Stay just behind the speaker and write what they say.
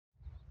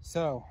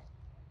So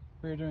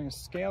we're doing a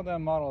scaled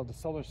down model of the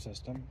solar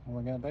system, and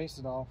we're going to base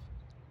it off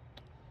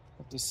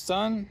if the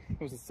sun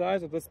was the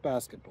size of this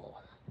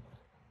basketball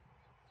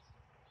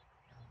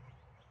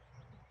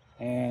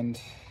and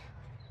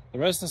the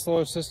rest of the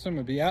solar system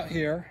would be out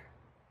here,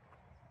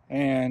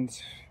 and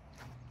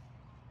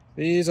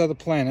these are the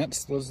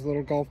planets. Those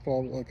little golf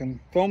ball looking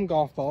foam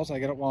golf balls I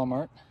get at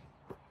Walmart.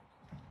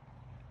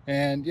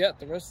 And yet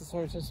the rest of the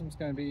solar system is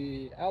going to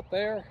be out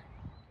there,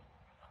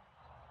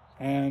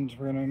 and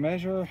we're going to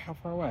measure how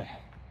far away.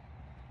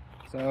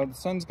 So the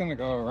sun's going to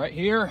go right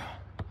here,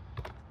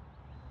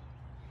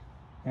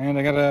 and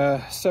I got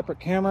a separate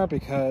camera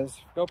because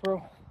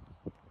GoPro,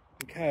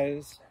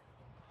 because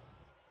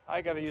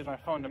I got to use my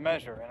phone to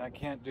measure, and I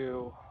can't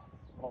do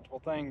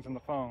multiple things in the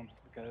phone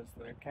because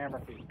the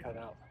camera feed cut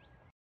out.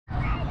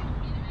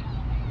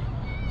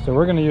 So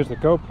we're going to use the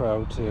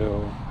GoPro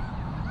to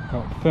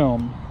help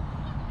film.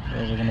 So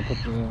we're going to put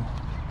the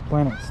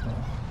planet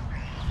stuff.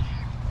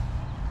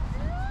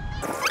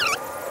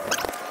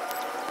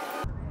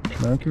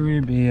 Mercury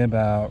would be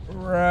about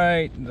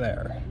right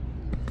there.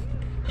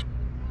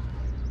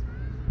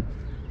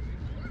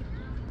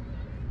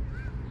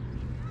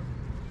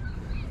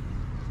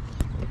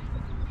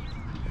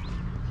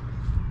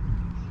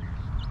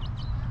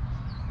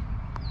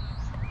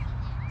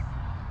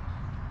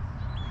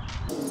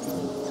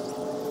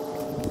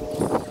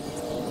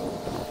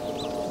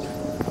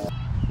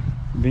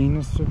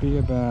 Venus would be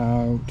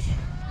about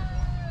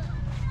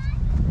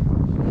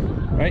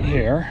right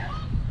here.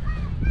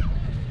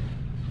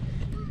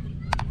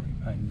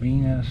 And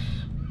Venus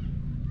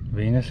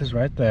is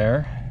right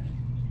there.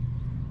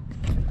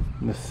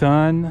 And the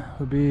sun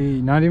would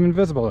be not even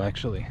visible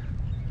actually.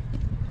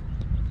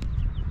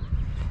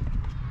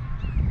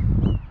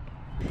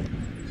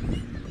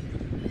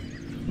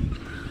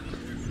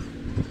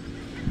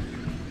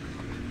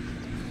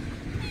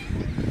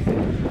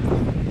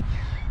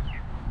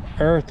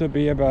 Earth would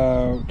be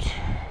about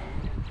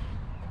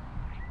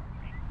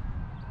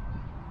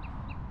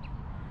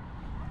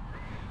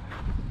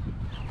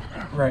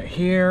right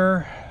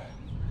here.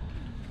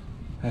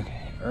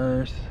 Okay,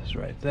 Earth is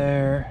right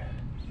there.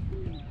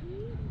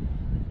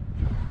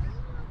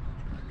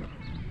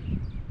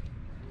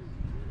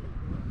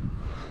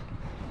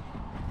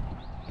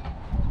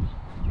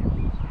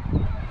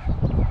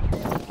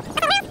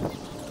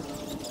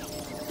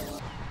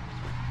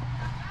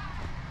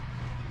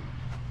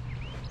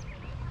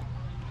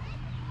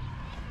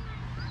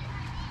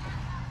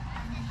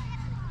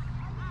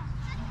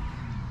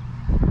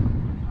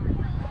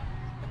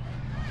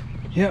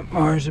 Yep,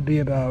 Mars would be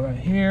about right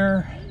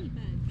here.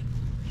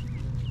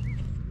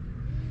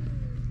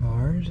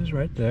 Mars is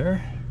right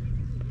there.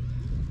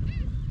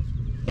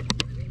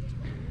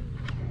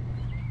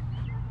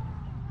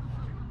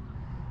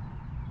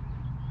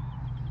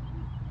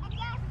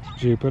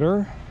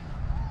 Jupiter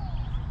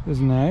is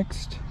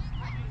next.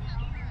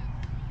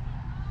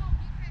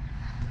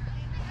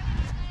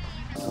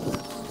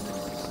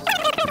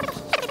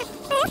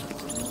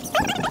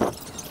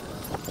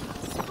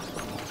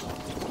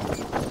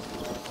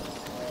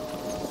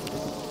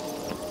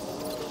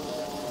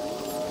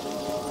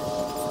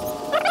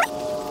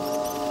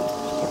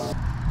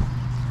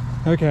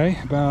 Okay,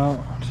 about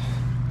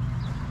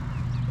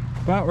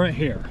right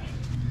here.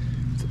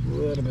 It's a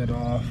little bit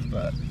off,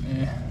 but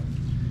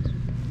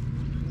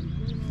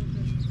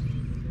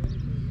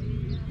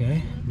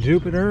Okay,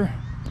 Jupiter.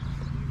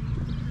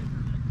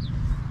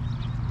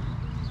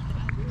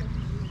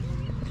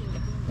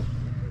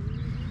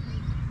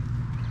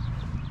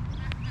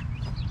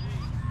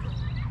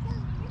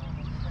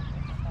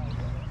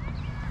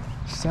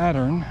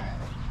 Saturn.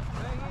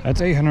 That's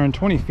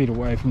 820 feet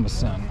away from the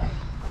sun.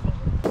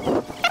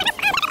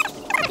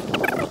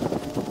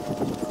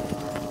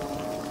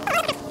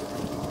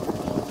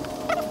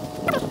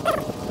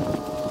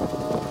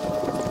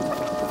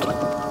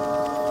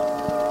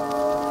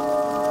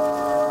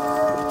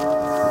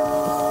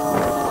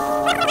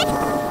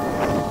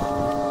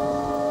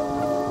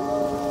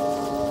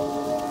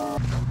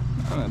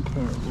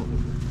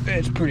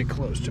 It's pretty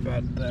close to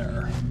about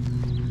there.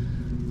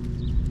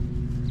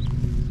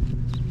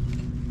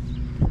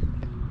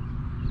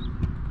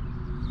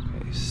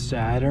 Okay,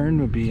 Saturn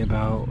would be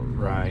about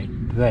right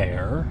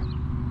there.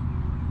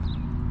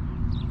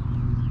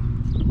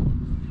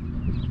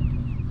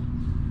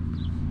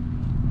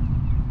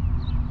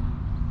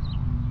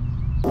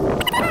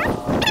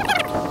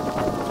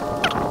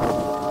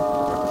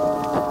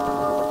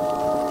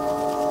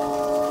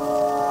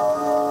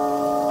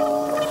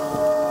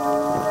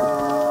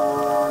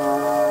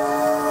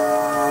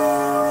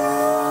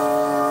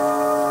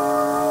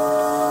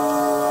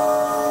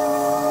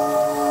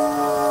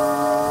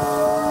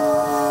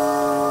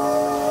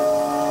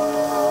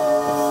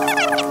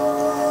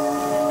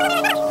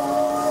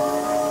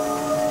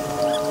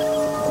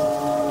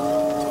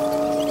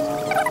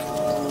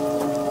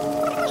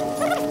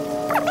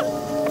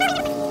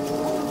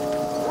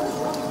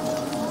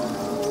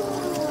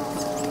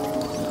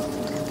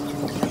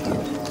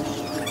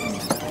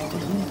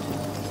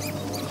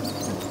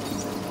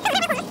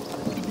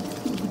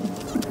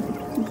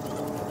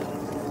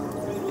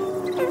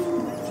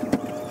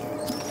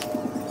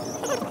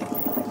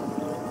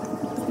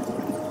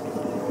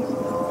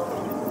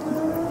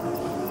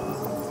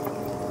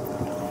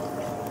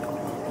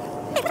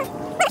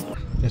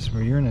 is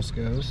where Uranus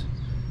goes.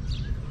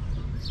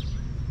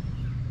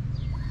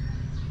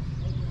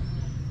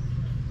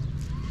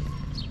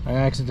 I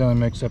accidentally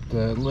mixed up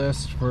the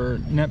list for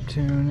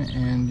Neptune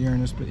and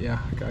Uranus, but yeah,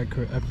 I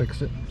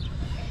fixed it.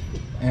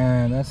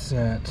 And that's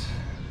at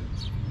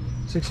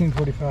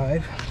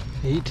 1645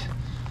 feet.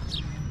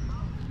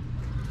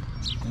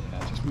 Yeah,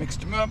 I just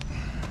mixed them up.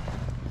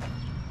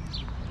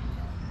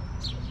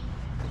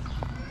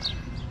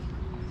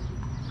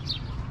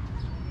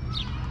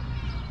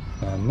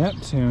 Now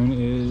Neptune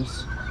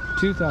is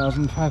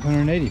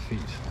 2,580 feet.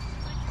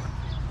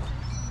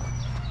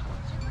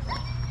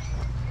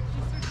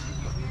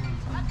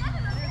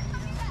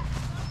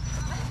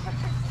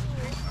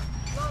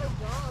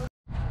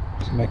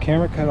 So my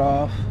camera cut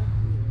off,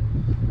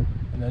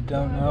 and I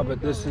don't know, but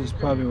this is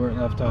probably where it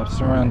left off. It's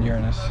around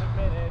Uranus.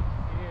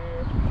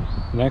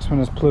 The next one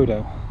is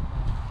Pluto.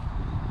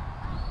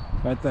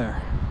 Right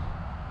there.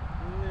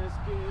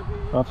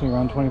 Roughly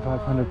around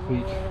 2,500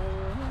 feet.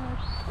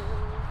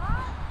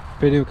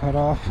 Video cut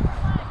off.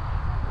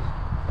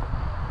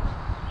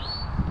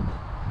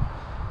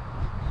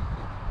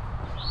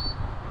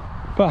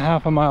 About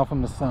half a mile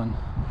from the sun.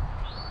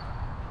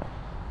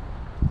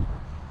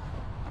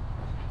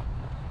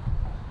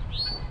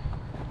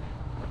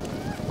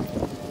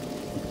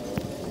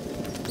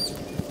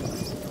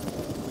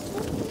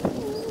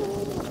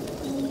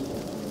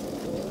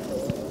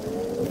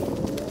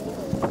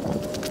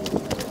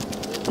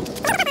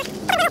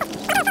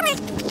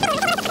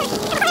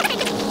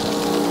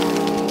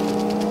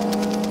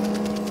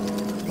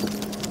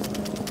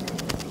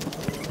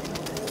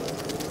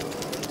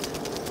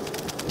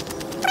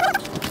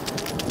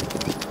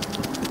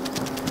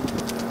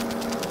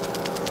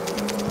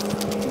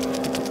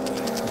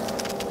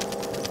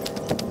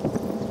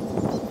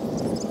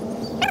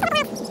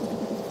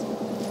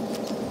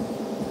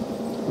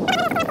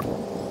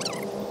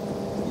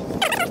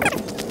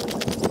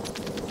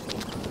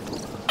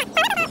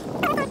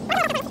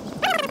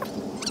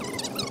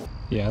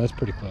 Yeah, that's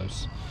pretty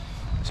close.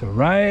 So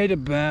right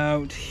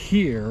about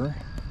here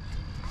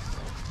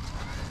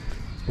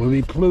will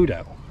be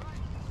Pluto.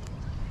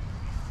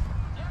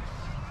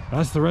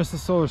 That's the rest of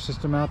the solar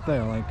system out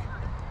there, like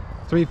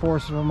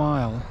 3/4 of a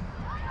mile.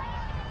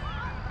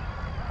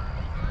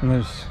 And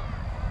there's,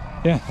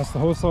 yeah, that's the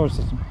whole solar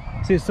system.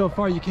 See, so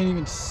far you can't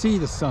even see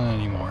the sun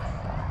anymore.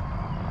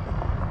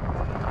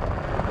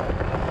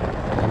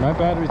 And my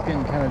battery's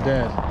getting kind of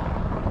dead.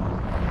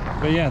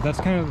 But yeah,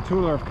 that's kind of the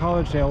tour of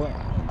Collegedale,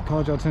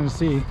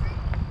 Tennessee,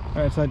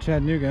 right outside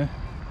Chattanooga,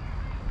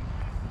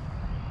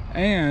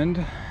 and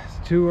a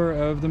tour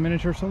of the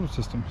miniature solar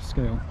system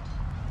scale.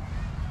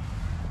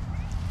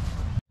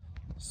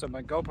 So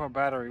my GoPro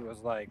battery was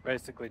like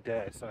basically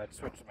dead, so I had to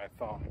switch to my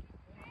phone.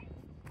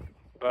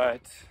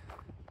 But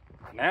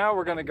now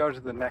we're gonna go to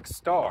the next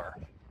star.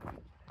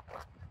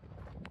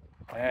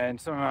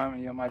 And some of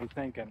you might be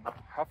thinking,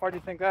 how far do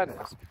you think that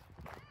is?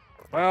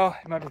 Well,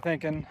 you might be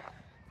thinking,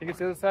 think it's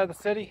the other side of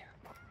the city?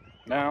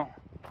 No.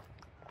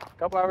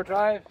 Couple hour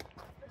drive?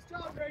 Nice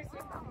job, Grayson.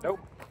 Nope.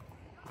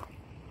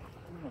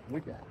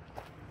 Look at it.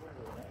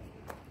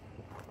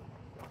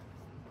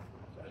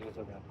 So I just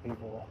looking at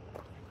people.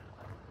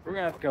 We're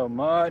gonna have to go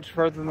much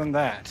further than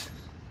that.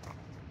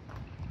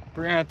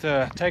 We're gonna have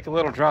to take a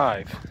little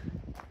drive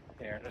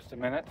here in just a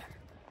minute,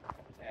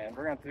 and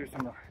we're gonna have to do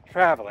some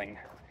traveling.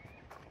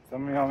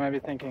 Some of y'all may be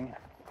thinking,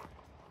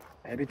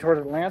 maybe toward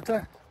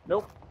Atlanta?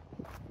 Nope.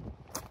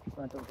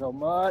 We're gonna have to go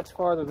much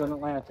farther than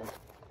Atlanta.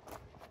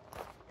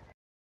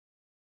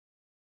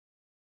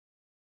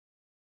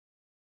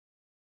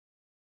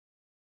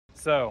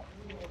 So,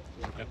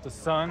 if the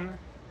sun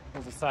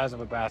was the size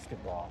of a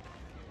basketball,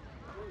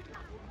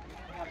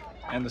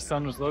 and the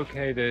sun was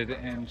located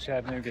in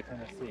Chattanooga,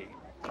 Tennessee,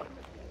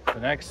 the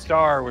next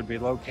star would be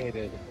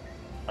located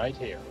right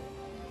here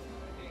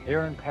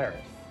in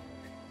Paris.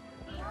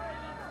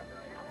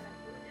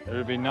 There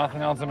would be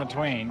nothing else in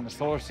between the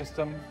solar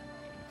system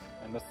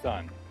and the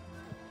sun.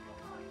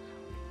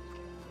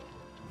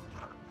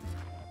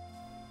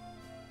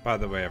 By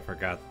the way, I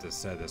forgot to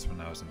say this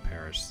when I was in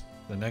Paris.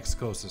 The next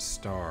closest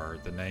star,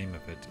 the name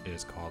of it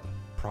is called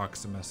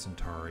Proxima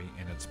Centauri,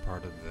 and it's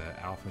part of the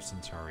Alpha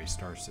Centauri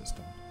star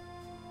system.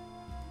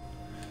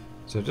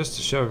 So just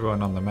to show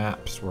everyone on the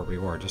maps where we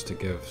were, just to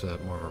give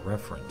more of a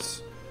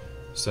reference.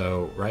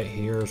 So right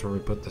here is where we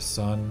put the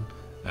sun,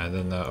 and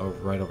then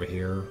right over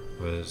here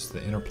was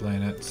the inner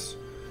planets.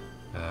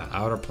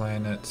 Outer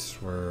planets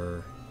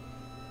were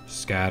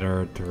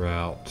scattered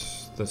throughout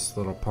this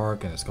little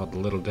park, and it's called the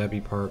Little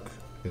Debbie Park,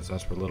 because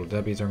that's where Little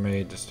Debbies are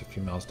made, just a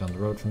few miles down the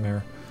road from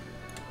there.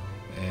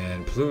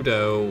 And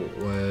Pluto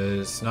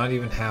was not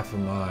even half a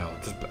mile,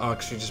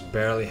 just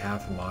barely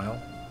half a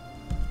mile.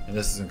 And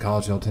this is in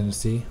Collegedale,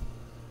 Tennessee.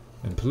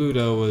 And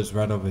Pluto was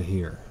right over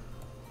here.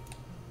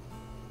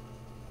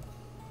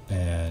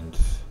 And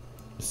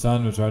the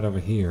sun was right over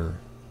here.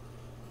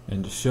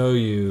 And to show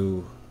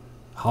you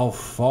how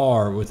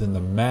far within the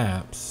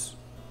maps,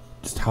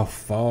 just how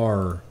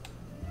far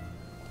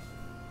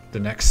the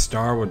next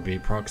star would be,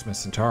 Proxima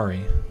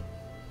Centauri.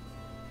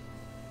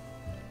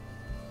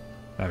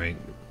 I mean,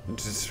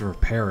 just for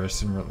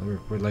Paris in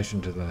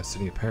relation to the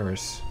city of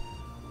Paris.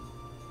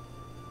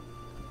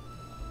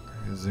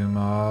 Zoom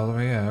all the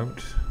way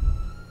out.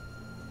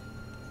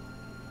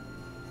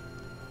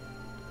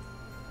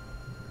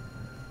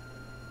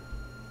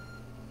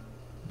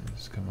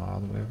 Just come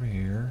all the way over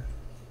here.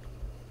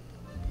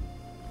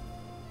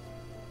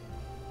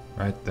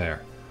 Right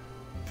there.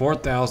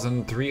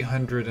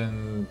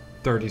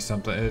 4,330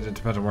 something. It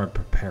depends on where I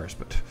put Paris,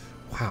 but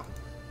wow,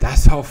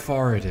 that's how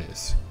far it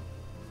is.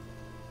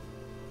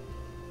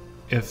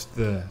 If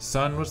the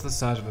sun was the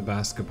size of a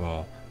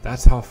basketball,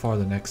 that's how far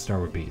the next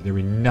star would be. There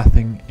would be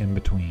nothing in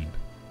between.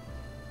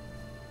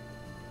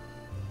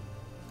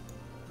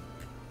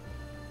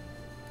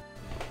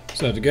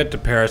 So to get to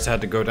Paris, I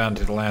had to go down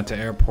to Atlanta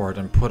airport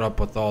and put up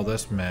with all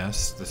this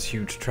mess, this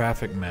huge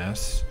traffic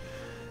mess.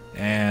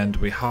 And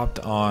we hopped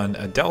on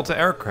a Delta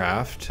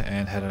aircraft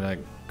and had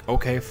an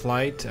okay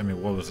flight. I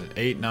mean, what was it,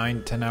 8,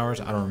 9, 10 hours?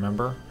 I don't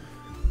remember.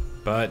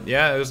 But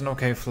yeah, it was an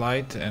okay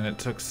flight, and it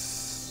took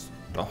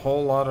a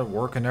whole lot of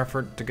work and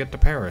effort to get to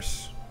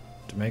Paris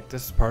to make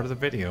this part of the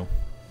video.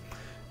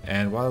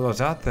 And while I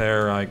was out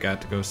there, I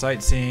got to go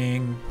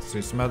sightseeing,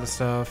 see some other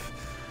stuff,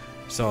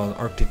 saw the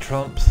Arc de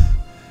Triomphe,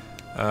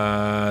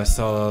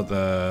 saw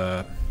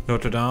the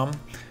Notre Dame,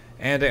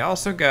 and I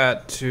also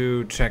got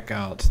to check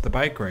out the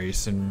bike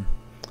race in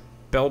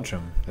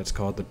Belgium. That's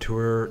called the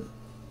Tour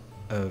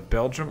of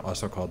Belgium,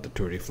 also called the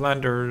Tour de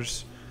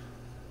Flanders.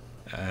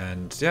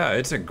 And yeah,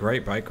 it's a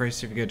great bike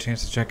race if you get a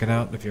chance to check it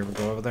out if you ever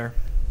go over there.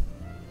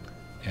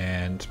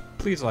 And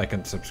please like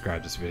and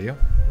subscribe this video.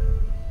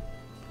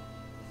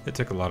 It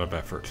took a lot of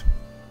effort.